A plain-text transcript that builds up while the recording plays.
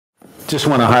Just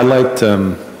want to highlight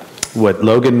what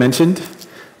Logan mentioned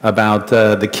about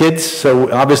the kids.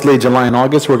 So obviously July and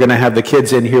August, we're going to have the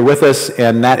kids in here with us,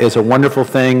 and that is a wonderful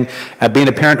thing. Being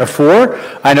a parent of 4,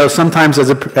 I know sometimes as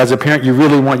a parent, you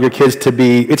really want your kids to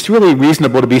be, it's really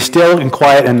reasonable to be still and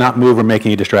quiet and not move or make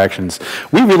any distractions.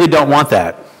 We really don't want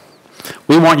that.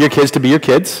 We want your kids to be your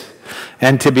kids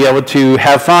and to be able to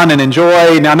have fun and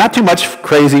enjoy. Now, not too much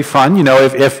crazy fun. You know,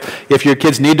 if your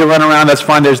kids need to run around, that's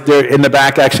fine. They're in the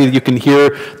back, actually, you can hear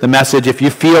the message if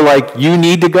you feel like you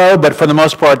need to go, but for the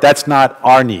most part, that's not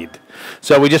our need.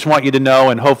 So we just want you to know,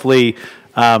 and hopefully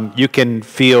you can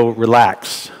feel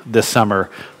relaxed this summer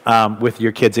with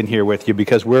your kids in here with you,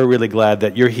 because we're really glad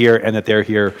that you're here and that they're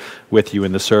here with you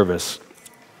in the service.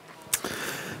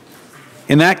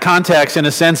 In that context, in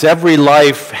a sense, every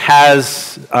life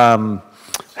has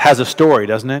a story,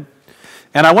 doesn't it?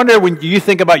 And I wonder, when you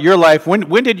think about your life,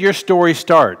 when did your story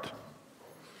start?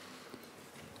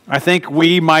 I think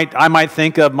I might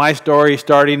think of my story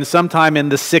starting sometime in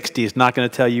the 60s, not going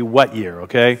to tell you what year,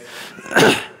 okay?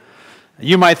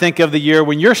 You might think of the year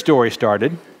when your story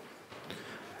started.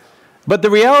 But the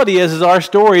reality is our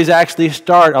stories actually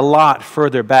start a lot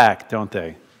further back, don't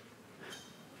they?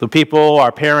 The people,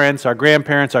 our parents, our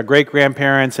grandparents, our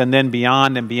great-grandparents, and then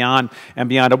beyond and beyond and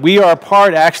beyond. We are a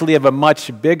part, actually, of a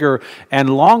much bigger and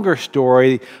longer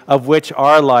story of which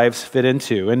our lives fit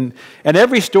into. And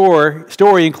every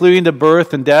story, including the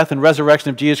birth and death and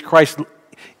resurrection of Jesus Christ,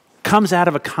 comes out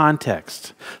of a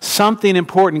context. Something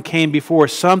important came before,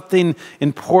 something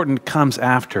important comes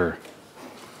after.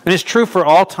 And it's true for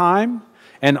all time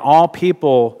and all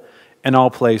people and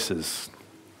all places.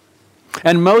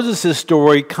 And Moses'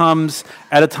 story comes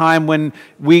at a time when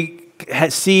we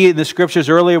see in the scriptures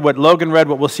earlier what Logan read,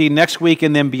 what we'll see next week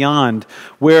and then beyond,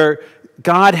 where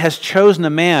God has chosen a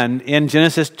man in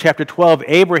Genesis chapter 12,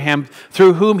 Abraham,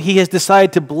 through whom he has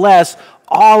decided to bless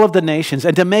all of the nations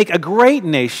and to make a great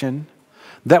nation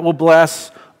that will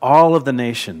bless all of the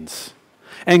nations.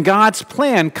 And God's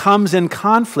plan comes in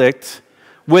conflict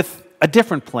with a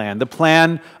different plan, the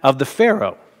plan of the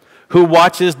Pharaoh, who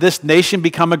watches this nation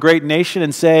become a great nation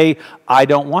and say, I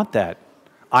don't want that.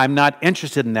 I'm not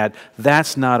interested in that.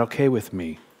 That's not okay with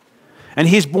me. And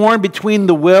he's born between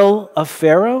the will of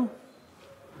Pharaoh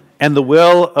and the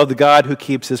will of the God who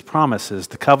keeps his promises,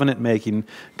 the covenant-making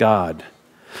God.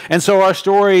 And so our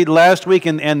story last week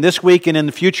and this week and in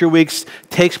the future weeks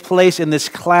takes place in this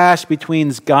clash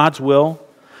between God's will,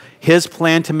 his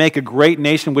plan to make a great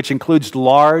nation, which includes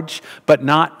large, but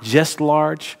not just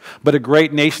large, but a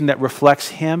great nation that reflects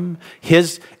him,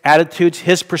 his attitudes,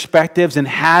 his perspectives, and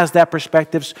has that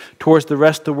perspectives towards the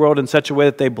rest of the world in such a way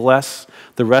that they bless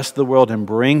the rest of the world and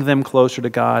bring them closer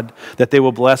to God, that they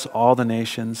will bless all the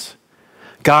nations.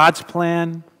 God's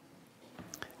plan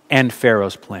and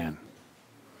Pharaoh's plan.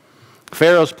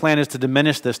 Pharaoh's plan is to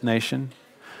diminish this nation,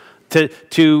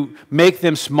 to make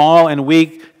them small and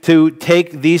weak, to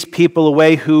take these people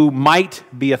away who might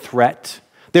be a threat.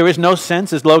 There is no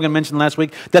sense, as Logan mentioned last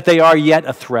week, that they are yet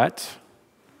a threat,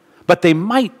 but they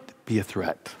might be a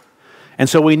threat. And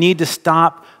so we need to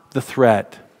stop the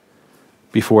threat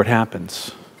before it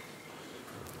happens.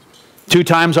 2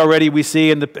 times already we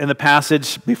see in the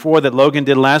passage before that Logan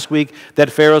did last week that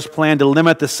Pharaoh's plan to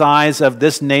limit the size of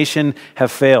this nation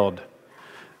have failed.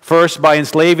 First, by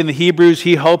enslaving the Hebrews,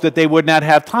 he hoped that they would not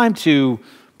have time to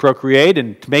procreate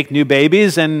and to make new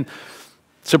babies. And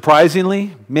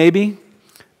surprisingly, maybe,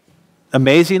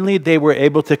 amazingly, they were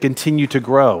able to continue to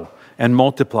grow and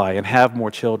multiply and have more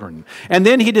children. And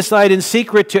then he decided in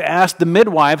secret to ask the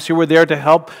midwives who were there to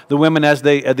help the women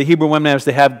the Hebrew women as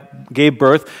they gave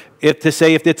birth, to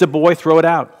say, if it's a boy, throw it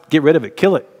out, get rid of it,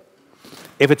 kill it.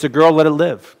 If it's a girl, let it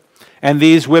live. And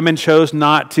these women chose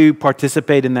not to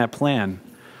participate in that plan.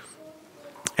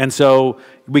 And so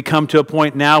we come to a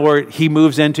point now where he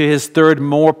moves into his third,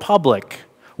 more public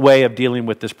way of dealing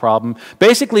with this problem,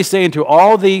 basically saying to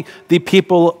all the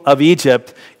people of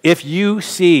Egypt, if you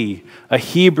see a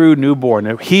Hebrew newborn,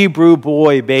 a Hebrew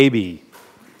boy baby,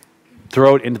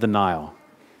 throw it into the Nile.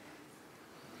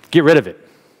 Get rid of it.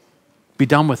 Be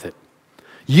done with it.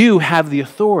 You have the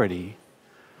authority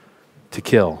to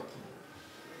kill.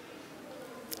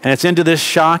 And it's into this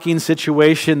shocking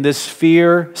situation, this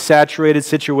fear-saturated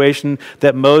situation,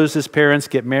 that Moses' parents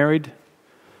get married,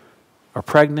 are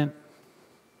pregnant.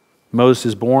 Moses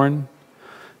is born.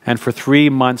 And for 3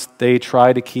 months, they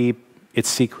try to keep it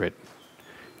secret,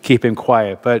 keep him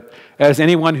quiet. But as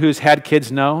anyone who's had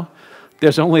kids know,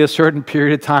 there's only a certain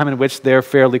period of time in which they're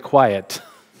fairly quiet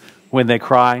when they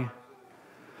cry,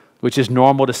 which is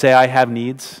normal to say, I have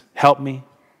needs, help me.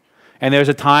 And there's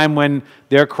a time when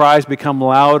their cries become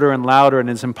louder and louder, and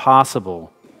it's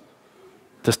impossible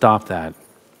to stop that.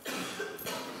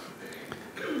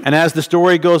 And as the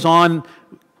story goes on,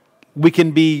 we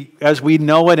can be, as we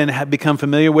know it and have become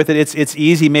familiar with it, it's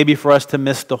easy maybe for us to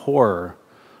miss the horror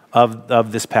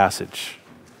of this passage.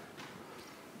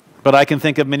 But I can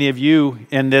think of many of you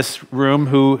in this room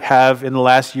who have, in the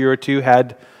last year or two,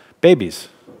 had babies.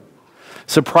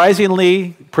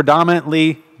 Surprisingly,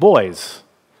 predominantly boys.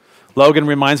 Logan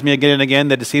reminds me again and again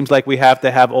that it seems like we have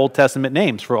to have Old Testament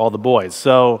names for all the boys.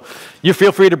 So you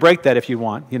feel free to break that if you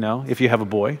want, if you have a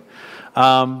boy.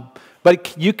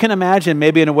 But you can imagine,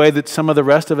 maybe in a way that some of the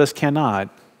rest of us cannot,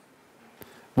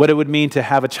 what it would mean to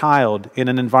have a child in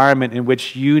an environment in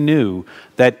which you knew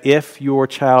that if your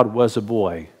child was a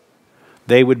boy,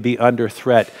 they would be under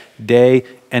threat day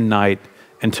and night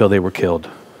until they were killed.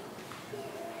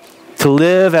 To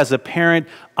live as a parent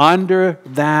under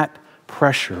that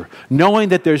pressure, knowing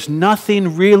that there's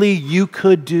nothing really you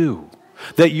could do,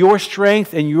 that your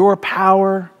strength and your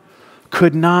power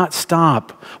could not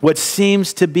stop what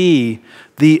seems to be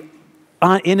the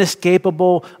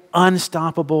inescapable,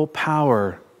 unstoppable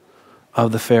power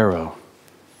of the Pharaoh.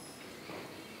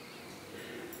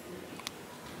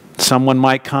 Someone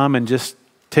might come and just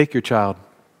take your child.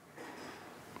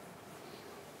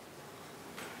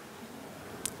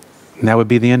 And that would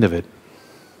be the end of it.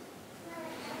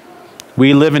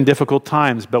 We live in difficult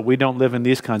times, but we don't live in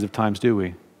these kinds of times, do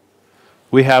we?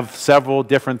 We have several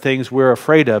different things we're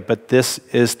afraid of, but this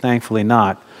is thankfully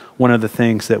not one of the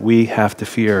things that we have to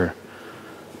fear.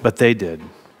 But they did.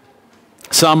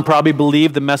 Some probably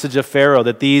believed the message of Pharaoh,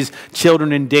 that these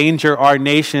children endanger our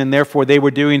nation, and therefore they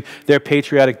were doing their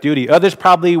patriotic duty. Others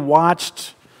probably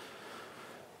watched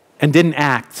and didn't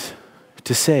act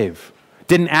to save.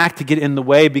 Didn't act to get in the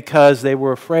way because they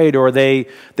were afraid, or they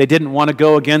didn't want to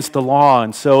go against the law,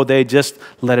 and so they just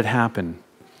let it happen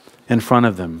in front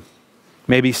of them.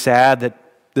 Maybe sad that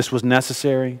this was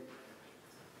necessary.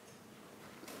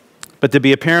 But to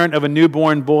be a parent of a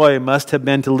newborn boy must have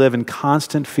been to live in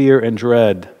constant fear and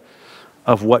dread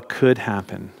of what could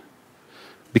happen.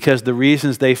 Because the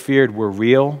reasons they feared were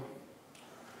real.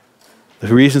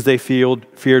 The reasons they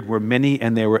feared were many,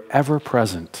 and they were ever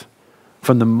present.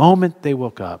 From the moment they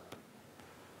woke up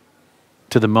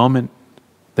to the moment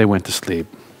they went to sleep.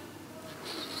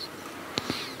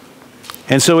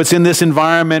 And so it's in this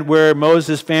environment where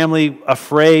Moses' family,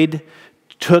 afraid,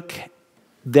 took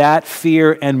that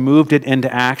fear and moved it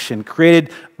into action,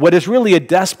 created what is really a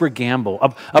desperate gamble,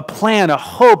 a plan, a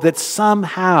hope that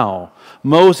somehow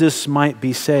Moses might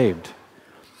be saved.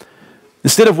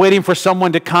 Instead of waiting for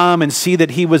someone to come and see that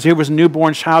he was a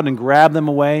newborn child and grab them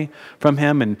away from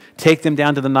him and take them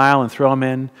down to the Nile and throw them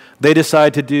in, they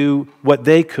decided to do what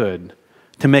they could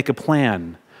to make a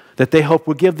plan that they hoped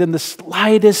would give them the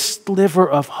slightest sliver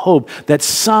of hope that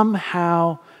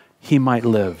somehow he might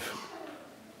live.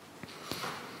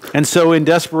 And so in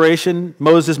desperation,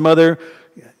 Moses' mother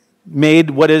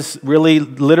made what is really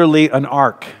literally an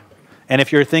ark. And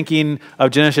if you're thinking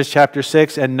of Genesis chapter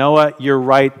 6 and Noah, you're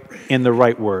right in the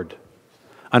right word.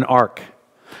 An ark.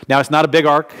 Now, it's not a big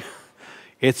ark.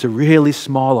 It's a really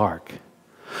small ark.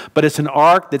 But it's an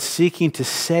ark that's seeking to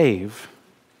save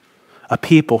a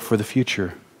people for the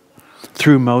future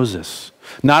through Moses.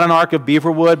 Not an ark of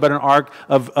beaver wood, but an ark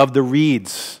of the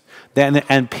reeds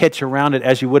and pitch around it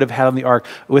as you would have had on the ark,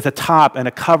 with a top and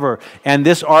a cover. And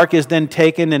this ark is then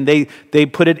taken and they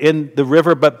put it in the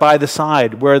river, but by the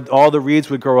side where all the reeds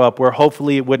would grow up, where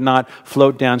hopefully it would not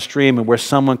float downstream and where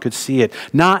someone could see it,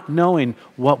 not knowing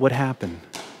what would happen.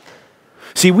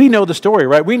 See, we know the story,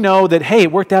 right? We know that, hey,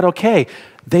 it worked out okay.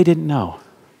 They didn't know.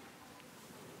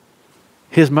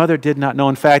 His mother did not know.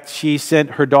 In fact, she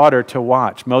sent her daughter to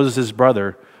watch, Moses'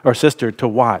 brother or sister to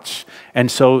watch.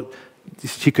 And so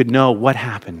she could know what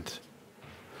happened.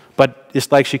 But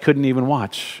it's like she couldn't even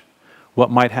watch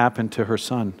what might happen to her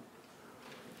son.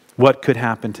 What could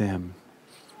happen to him?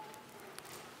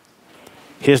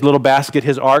 His little basket,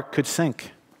 his ark could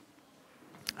sink.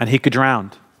 And he could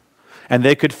drown. And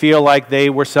they could feel like they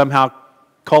were somehow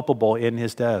culpable in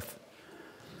his death.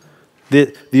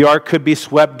 The ark could be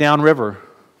swept downriver,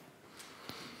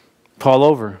 fall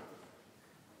over,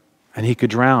 and he could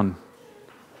drown.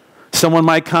 Someone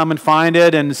might come and find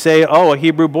it and say, oh, a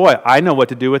Hebrew boy, I know what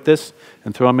to do with this,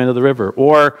 and throw him into the river.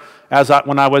 Or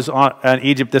when I was in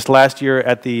Egypt this last year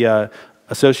at the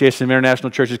Association of International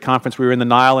Churches Conference, we were in the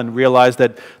Nile and realized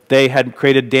that they had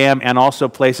created dam and also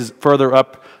places further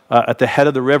up at the head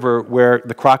of the river where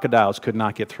the crocodiles could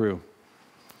not get through.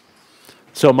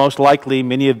 So most likely,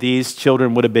 many of these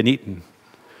children would have been eaten.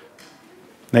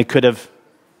 They could have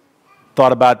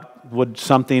thought about would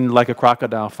something like a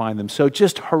crocodile find them? So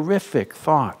just horrific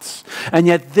thoughts. And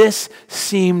yet this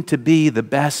seemed to be the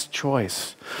best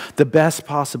choice, the best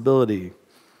possibility.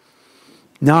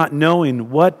 Not knowing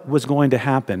what was going to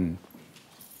happen,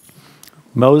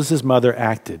 Moses' mother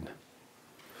acted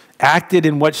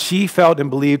in what she felt and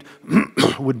believed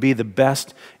would be the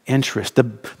best interest,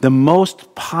 the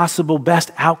most possible, best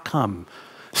outcome,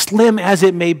 slim as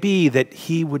it may be, that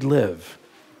he would live.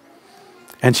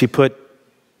 And she put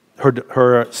her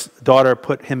daughter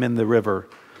put him in the river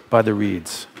by the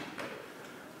reeds.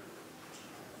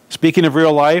 Speaking of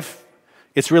real life,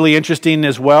 it's really interesting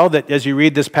as well that as you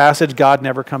read this passage, God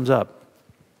never comes up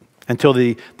until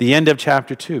the end of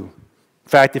chapter 2. In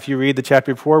fact, if you read the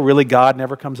chapter before, really God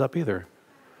never comes up either.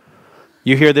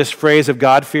 You hear this phrase of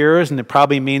God-fearers, and it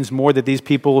probably means more that these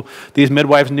people, these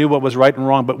midwives knew what was right and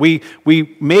wrong. But we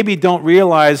maybe don't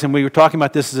realize, and we were talking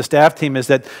about this as a staff team, is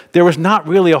that there was not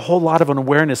really a whole lot of an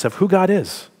awareness of who God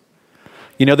is.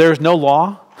 You know, there is no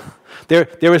law.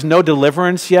 There is no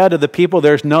deliverance yet of the people.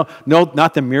 There's not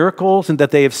the miracles and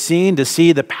that they have seen to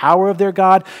see the power of their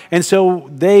God. And so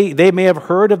they may have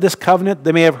heard of this covenant.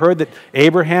 They may have heard that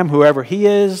Abraham, whoever he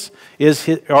is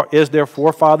their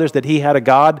forefathers, that he had a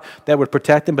God that would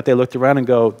protect them. But they looked around and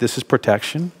go, this is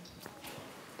protection.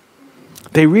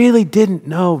 They really didn't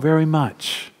know very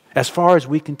much, as far as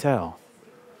we can tell,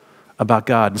 about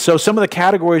God. And so some of the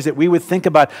categories that we would think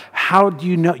about, how do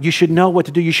you know? You should know what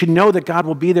to do. You should know that God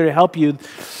will be there to help you.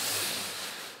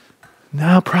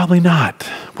 No, probably not.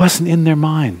 Wasn't in their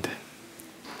mind.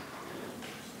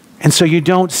 And so you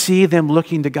don't see them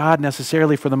looking to God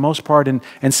necessarily for the most part and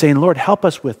saying, Lord, help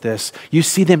us with this. You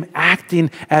see them acting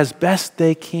as best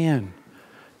they can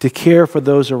to care for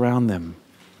those around them.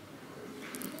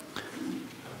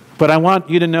 But I want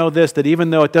you to know this, that even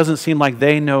though it doesn't seem like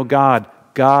they know God,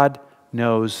 God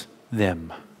knows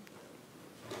them.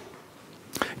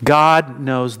 God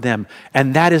knows them.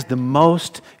 And that is the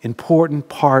most important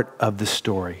part of the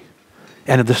story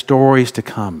and of the stories to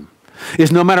come.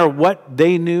 Is no matter what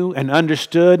they knew and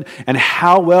understood and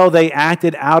how well they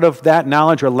acted out of that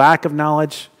knowledge or lack of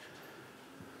knowledge,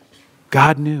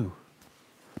 God knew.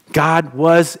 God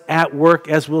was at work,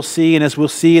 as we'll see, and as we'll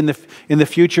see in the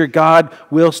future, God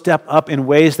will step up in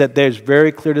ways that there's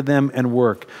very clear to them and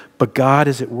work. But God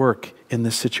is at work in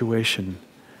this situation.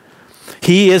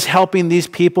 He is helping these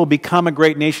people become a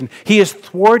great nation. He is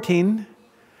thwarting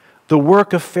the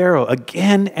work of Pharaoh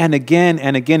again and again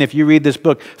and again. If you read this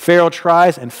book, Pharaoh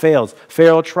tries and fails.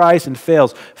 Pharaoh tries and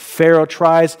fails. Pharaoh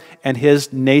tries and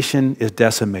his nation is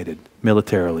decimated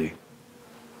militarily.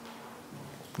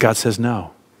 God says,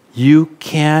 no, you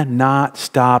cannot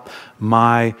stop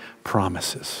my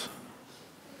promises.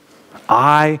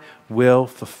 I will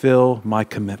fulfill my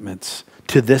commitments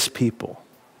to this people,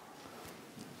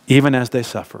 even as they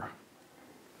suffer,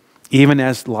 even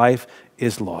as life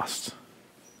is lost.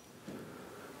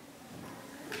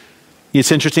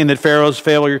 It's interesting that Pharaoh's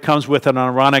failure comes with an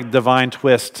ironic divine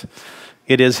twist.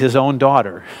 It is his own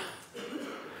daughter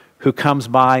who comes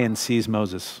by and sees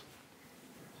Moses.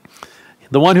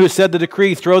 The one who said the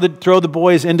decree, throw the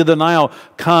boys into the Nile,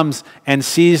 comes and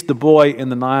sees the boy in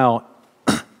the Nile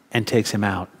and takes him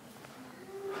out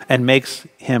and makes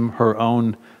him her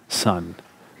own son.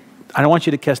 I don't want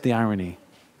you to catch the irony.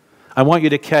 I want you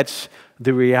to catch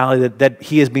the reality that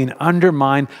he is being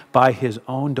undermined by his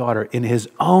own daughter in his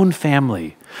own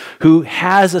family, who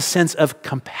has a sense of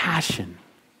compassion.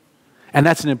 And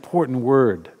that's an important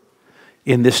word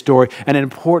in this story, and an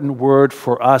important word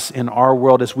for us in our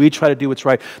world as we try to do what's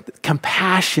right.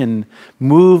 Compassion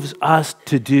moves us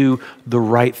to do the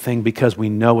right thing because we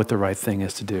know what the right thing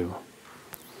is to do.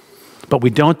 But we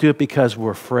don't do it because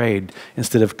we're afraid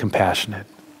instead of compassionate.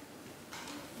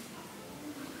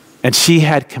 And she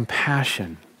had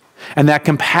compassion. And that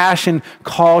compassion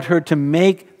called her to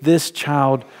make this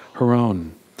child her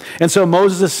own. And so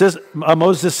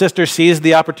Moses' sister sees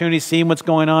the opportunity, seeing what's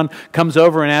going on, comes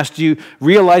over and asks you,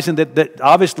 realizing that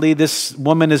obviously this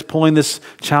woman is pulling this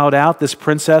child out, this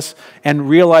princess, and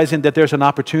realizing that there's an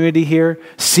opportunity here,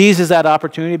 seizes that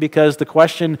opportunity because the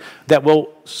question that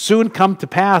will soon come to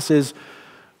pass is,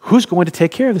 who's going to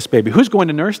take care of this baby? Who's going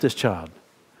to nurse this child?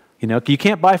 You know, you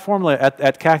can't buy formula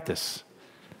at Cactus,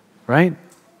 right?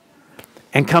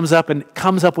 And comes up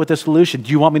with a solution.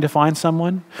 Do you want me to find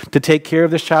someone to take care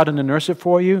of this child and to nurse it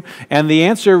for you? And the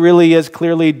answer really is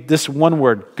clearly this one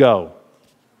word, go.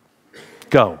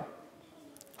 Go.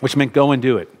 Which meant go and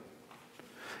do it.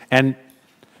 And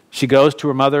she goes to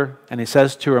her mother, and he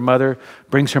says to her mother,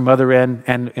 brings her mother in,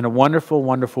 and in a wonderful,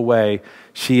 wonderful way,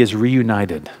 she is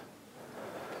reunited.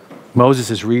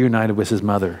 Moses is reunited with his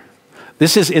mother.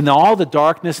 This is, in all the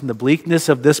darkness and the bleakness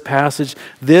of this passage,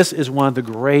 this is one of the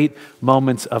great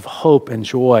moments of hope and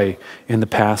joy in the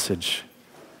passage.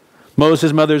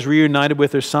 Moses' mother is reunited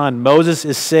with her son. Moses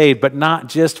is saved, but not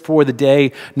just for the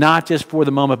day, not just for the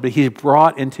moment, but he's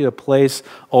brought into a place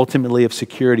ultimately of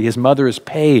security. His mother is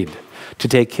paid to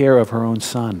take care of her own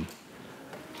son.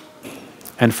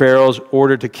 And Pharaoh's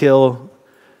order to kill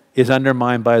is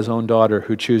undermined by his own daughter,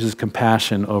 who chooses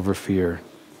compassion over fear.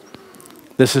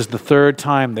 This is the third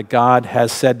time that God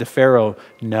has said to Pharaoh,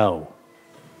 no.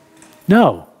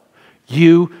 No,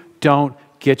 you don't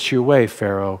get your way,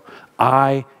 Pharaoh.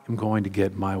 I am going to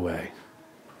get my way.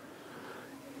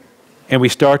 And we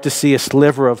start to see a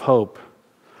sliver of hope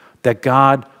that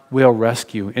God will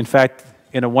rescue. In fact,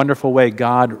 in a wonderful way,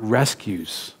 God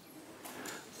rescues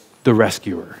the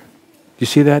rescuer. You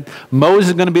see that? Moses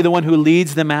is going to be the one who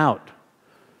leads them out.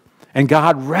 And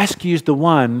God rescues the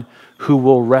one who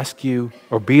will rescue,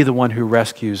 or be the one who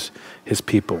rescues his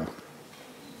people.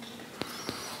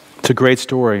 It's a great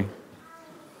story.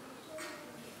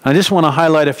 I just want to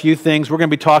highlight a few things. We're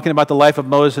going to be talking about the life of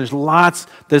Moses. There's lots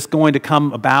that's going to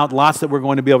come about, lots that we're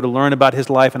going to be able to learn about his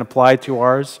life and apply to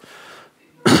ours.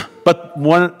 But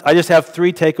I just have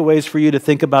 3 takeaways for you to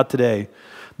think about today.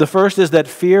 The first is that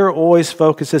fear always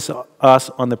focuses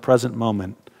us on the present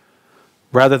moment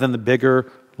rather than the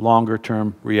bigger,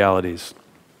 longer-term realities.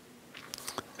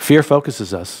 Fear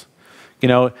focuses us. You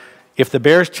know, if the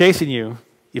bear's chasing you,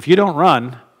 if you don't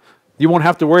run, you won't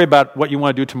have to worry about what you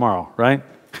want to do tomorrow, right?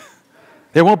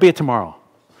 There won't be a tomorrow.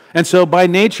 And so by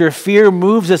nature, fear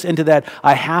moves us into that,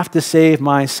 I have to save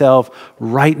myself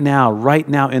right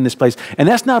now in this place. And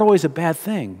that's not always a bad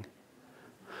thing.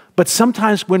 But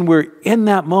sometimes when we're in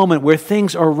that moment where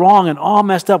things are wrong and all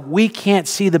messed up, we can't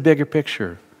see the bigger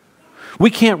picture. We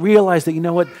can't realize that, you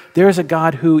know what, there's a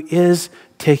God who is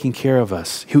taking care of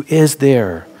us, who is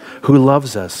there, who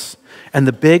loves us. And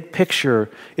the big picture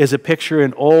is a picture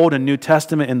in Old and New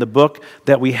Testament in the book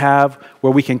that we have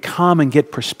where we can come and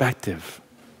get perspective.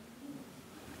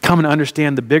 Come and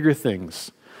understand the bigger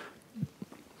things.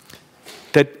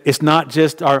 That it's not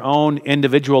just our own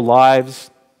individual lives,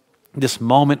 this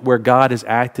moment where God is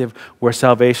active, where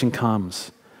salvation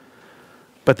comes.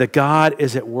 But that God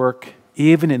is at work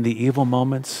even in the evil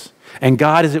moments. And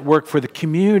God is at work for the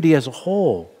community as a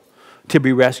whole to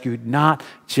be rescued, not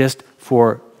just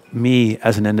for me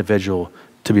as an individual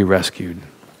to be rescued.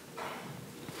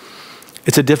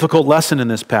 It's a difficult lesson in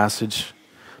this passage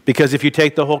because if you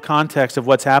take the whole context of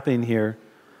what's happening here,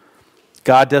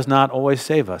 God does not always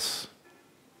save us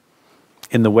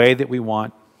in the way that we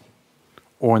want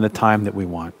or in the time that we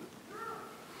want.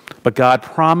 But God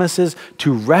promises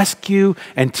to rescue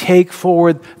and take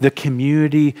forward the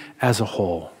community as a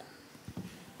whole.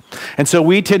 And so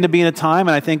we tend to be in a time,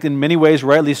 and I think in many ways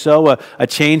rightly so, a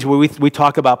change where we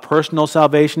talk about personal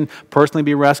salvation, personally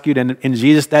be rescued, and in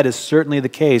Jesus that is certainly the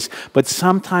case. But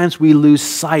sometimes we lose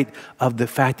sight of the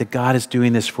fact that God is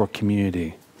doing this for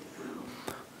community.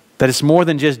 That it's more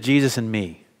than just Jesus and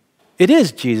me. It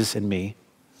is Jesus and me,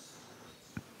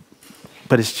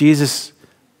 but it's Jesus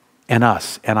and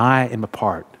us, and I am a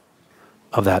part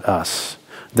of that us,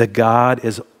 that God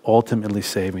is ultimately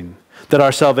saving. That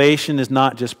our salvation is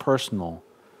not just personal,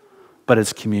 but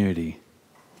it's community.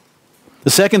 The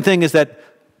second thing is that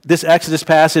this Exodus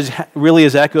passage really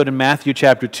is echoed in Matthew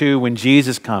chapter 2 when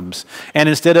Jesus comes. And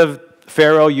instead of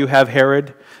Pharaoh, you have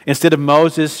Herod. Instead of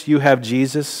Moses, you have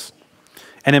Jesus.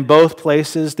 And in both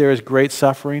places, there is great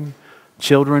suffering.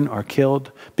 Children are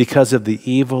killed because of the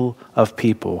evil of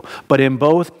people. But in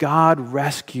both, God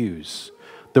rescues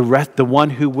the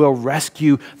one who will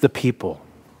rescue the people.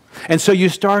 And so you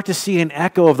start to see an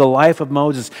echo of the life of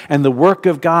Moses and the work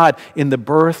of God in the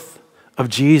birth of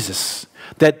Jesus,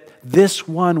 that this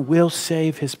one will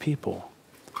save his people.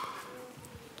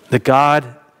 That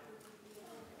God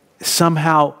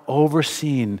somehow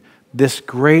overseen this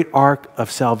great arc of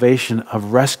salvation,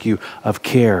 of rescue, of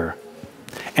care.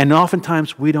 And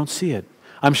oftentimes we don't see it.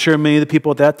 I'm sure many of the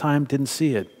people at that time didn't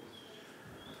see it.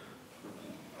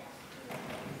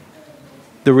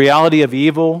 The reality of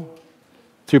evil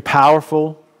through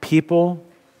powerful people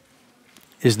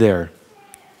is there.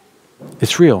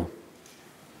 It's real.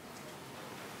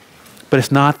 But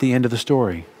it's not the end of the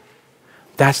story.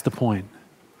 That's the point.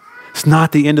 It's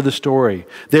not the end of the story.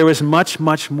 There is much,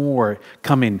 much more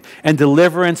coming. And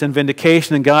deliverance and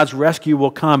vindication and God's rescue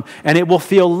will come. And it will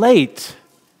feel late,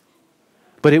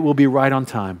 but it will be right on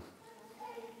time.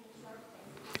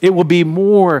 It will be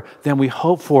more than we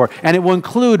hope for. And it will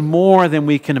include more than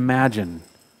we can imagine.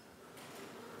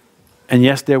 And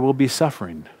yes, there will be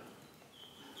suffering.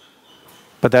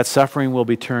 But that suffering will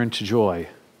be turned to joy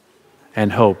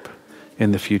and hope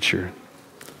in the future.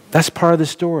 That's part of the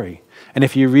story. And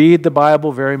if you read the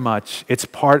Bible very much, it's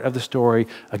part of the story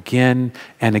again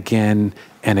and again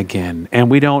and again.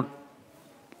 And we don't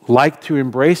like to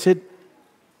embrace it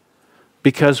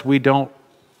because we don't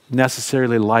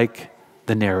necessarily like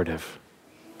the narrative.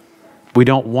 We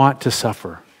don't want to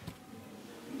suffer.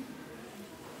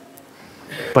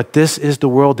 But this is the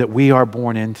world that we are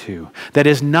born into. That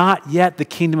is not yet the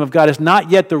kingdom of God, is not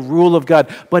yet the rule of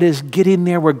God, but is getting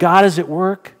there where God is at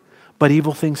work, but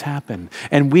evil things happen.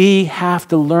 And we have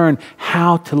to learn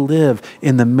how to live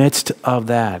in the midst of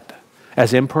that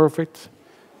as imperfect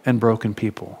and broken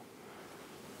people.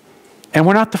 And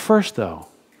we're not the first, though.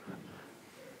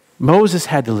 Moses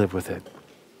had to live with it.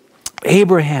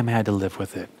 Abraham had to live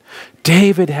with it.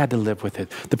 David had to live with it.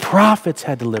 The prophets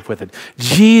had to live with it.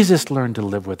 Jesus learned to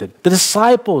live with it. The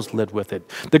disciples lived with it.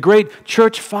 The great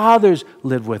church fathers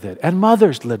lived with it. And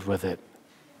mothers lived with it.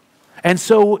 And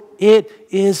so it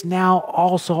is now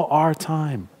also our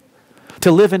time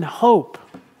to live in hope,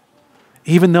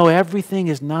 even though everything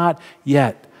is not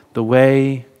yet the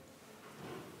way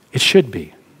it should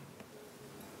be,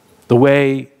 the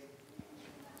way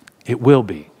it will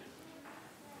be,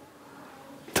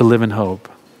 to live in hope.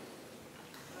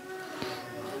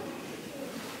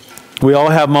 We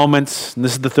all have moments, and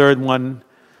this is the third one,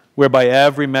 where by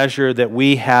every measure that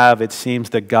we have, it seems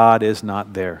that God is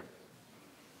not there.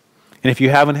 And if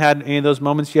you haven't had any of those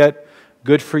moments yet,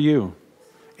 good for you.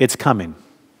 It's coming.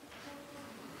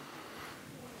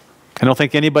 I don't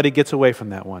think anybody gets away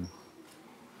from that one,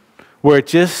 where it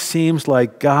just seems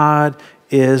like God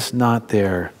is not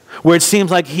there, where it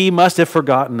seems like He must have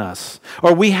forgotten us,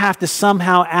 or we have to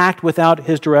somehow act without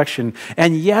His direction.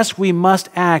 And yes, we must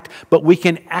act, but we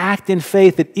can act in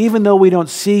faith that even though we don't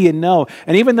see and know,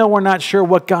 and even though we're not sure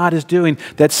what God is doing,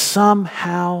 that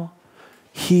somehow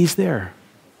He's there,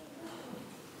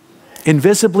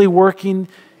 invisibly working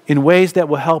in ways that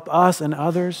will help us and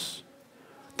others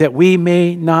that we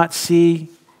may not see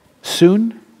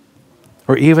soon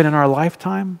or even in our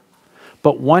lifetime.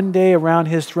 But one day around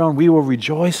His throne, we will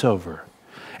rejoice over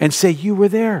and say, you were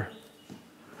there.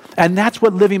 And that's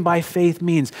what living by faith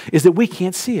means, is that we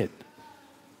can't see it.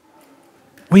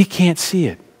 We can't see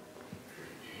it.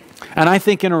 And I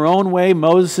think in her own way,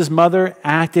 Moses' mother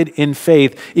acted in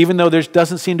faith, even though there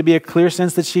doesn't seem to be a clear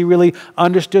sense that she really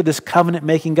understood this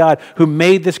covenant-making God who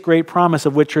made this great promise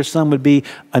of which her son would be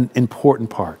an important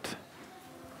part.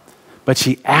 But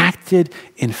she acted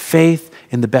in faith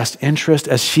in the best interest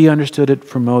as she understood it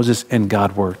for Moses, and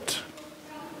God worked.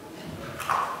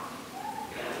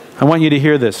 I want you to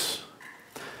hear this.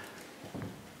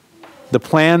 The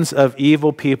plans of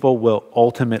evil people will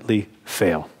ultimately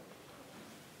fail.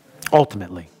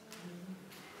 Ultimately.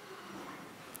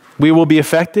 We will be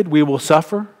affected. We will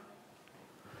suffer.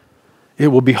 It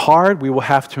will be hard. We will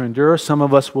have to endure. Some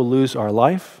of us will lose our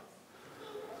life,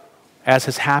 as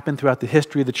has happened throughout the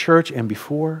history of the church and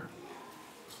before.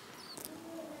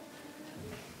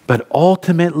 But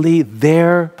ultimately,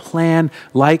 their plan,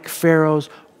 like Pharaoh's,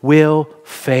 will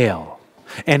fail.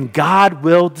 And God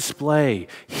will display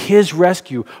His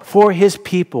rescue for His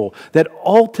people that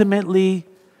ultimately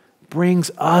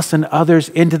brings us and others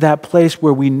into that place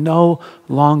where we no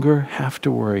longer have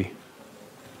to worry,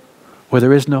 where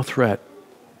there is no threat,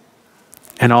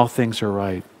 and all things are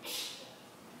right.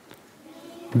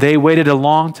 They waited a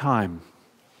long time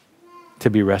to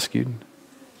be rescued,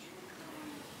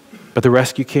 but the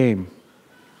rescue came.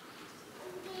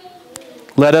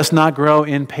 Let us not grow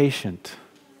impatient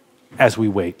as we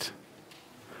wait.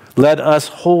 Let us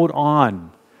hold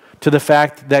on to the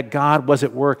fact that God was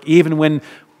at work even when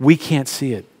we can't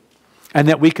see it, and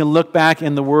that we can look back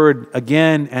in the Word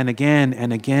again and again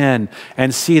and again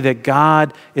and see that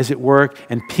God is at work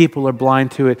and people are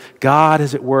blind to it. God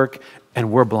is at work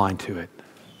and we're blind to it.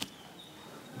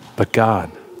 But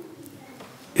God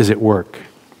is at work,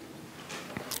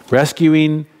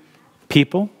 rescuing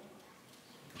people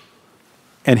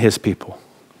and His people.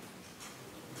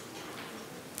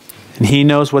 And He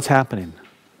knows what's happening.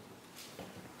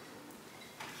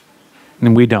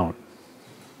 And we don't.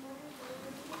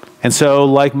 And so,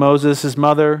 like Moses'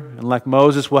 mother, and like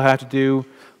Moses will have to do,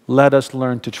 let us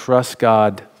learn to trust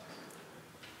God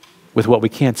with what we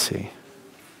can't see,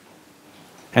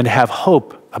 and to have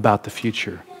hope about the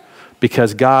future,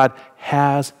 because God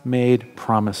has made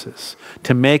promises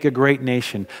to make a great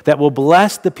nation that will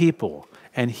bless the people,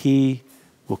 and He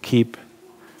will keep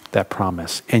that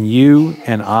promise. And you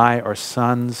and I are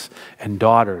sons and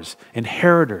daughters,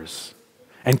 inheritors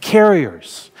and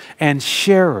carriers and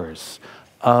sharers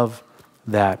of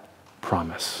that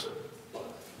promise.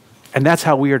 And that's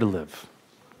how we are to live.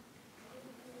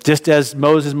 Just as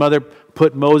Moses' mother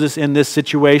put Moses in this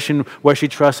situation where she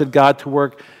trusted God to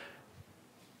work,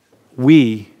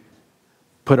 we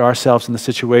put ourselves in the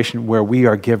situation where we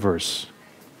are givers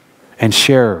and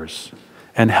sharers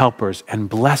and helpers and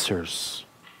blessers,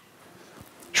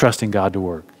 trusting God to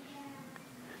work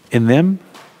in them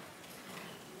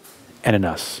and in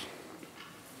us.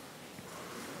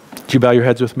 Would you bow your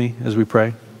heads with me as we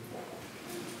pray?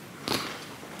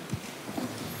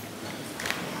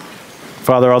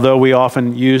 Father, although we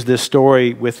often use this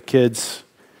story with kids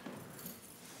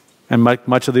and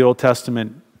much of the Old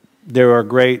Testament, there are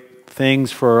great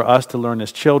things for us to learn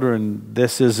as children.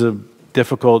 This is a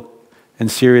difficult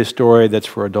and serious story that's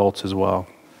for adults as well,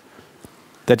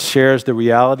 that shares the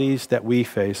realities that we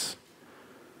face,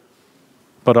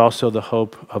 but also the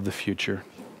hope of the future.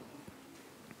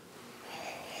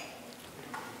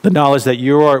 The knowledge that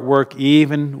you are at work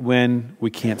even when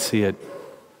we can't see it,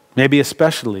 maybe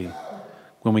especially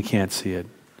when we can't see it,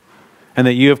 and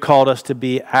that you have called us to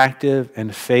be active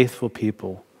and faithful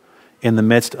people in the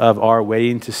midst of our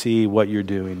waiting to see what you're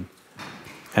doing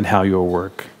and how you'll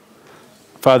work.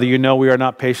 Father, you know we are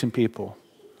not patient people,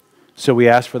 so we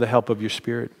ask for the help of your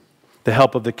Spirit, the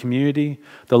help of the community,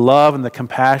 the love and the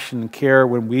compassion and care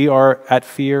when we are at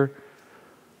fear,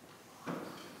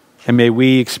 and may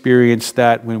we experience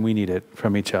that when we need it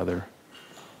from each other.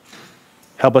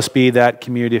 Help us be that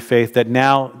community of faith that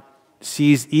now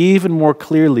sees even more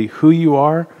clearly who you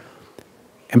are,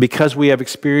 and because we have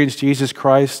experienced Jesus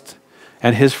Christ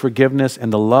and his forgiveness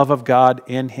and the love of God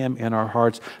in him in our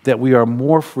hearts, that we are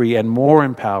more free and more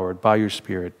empowered by your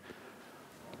Spirit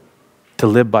to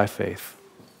live by faith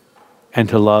and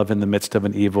to love in the midst of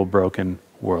an evil, broken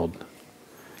world.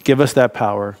 Give us that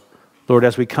power. Lord,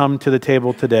 as we come to the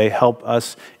table today, help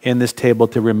us in this table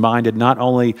to be reminded not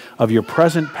only of your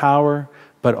present power,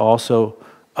 but also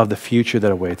of the future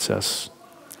that awaits us.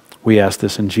 We ask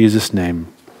this in Jesus' name.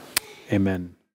 Amen.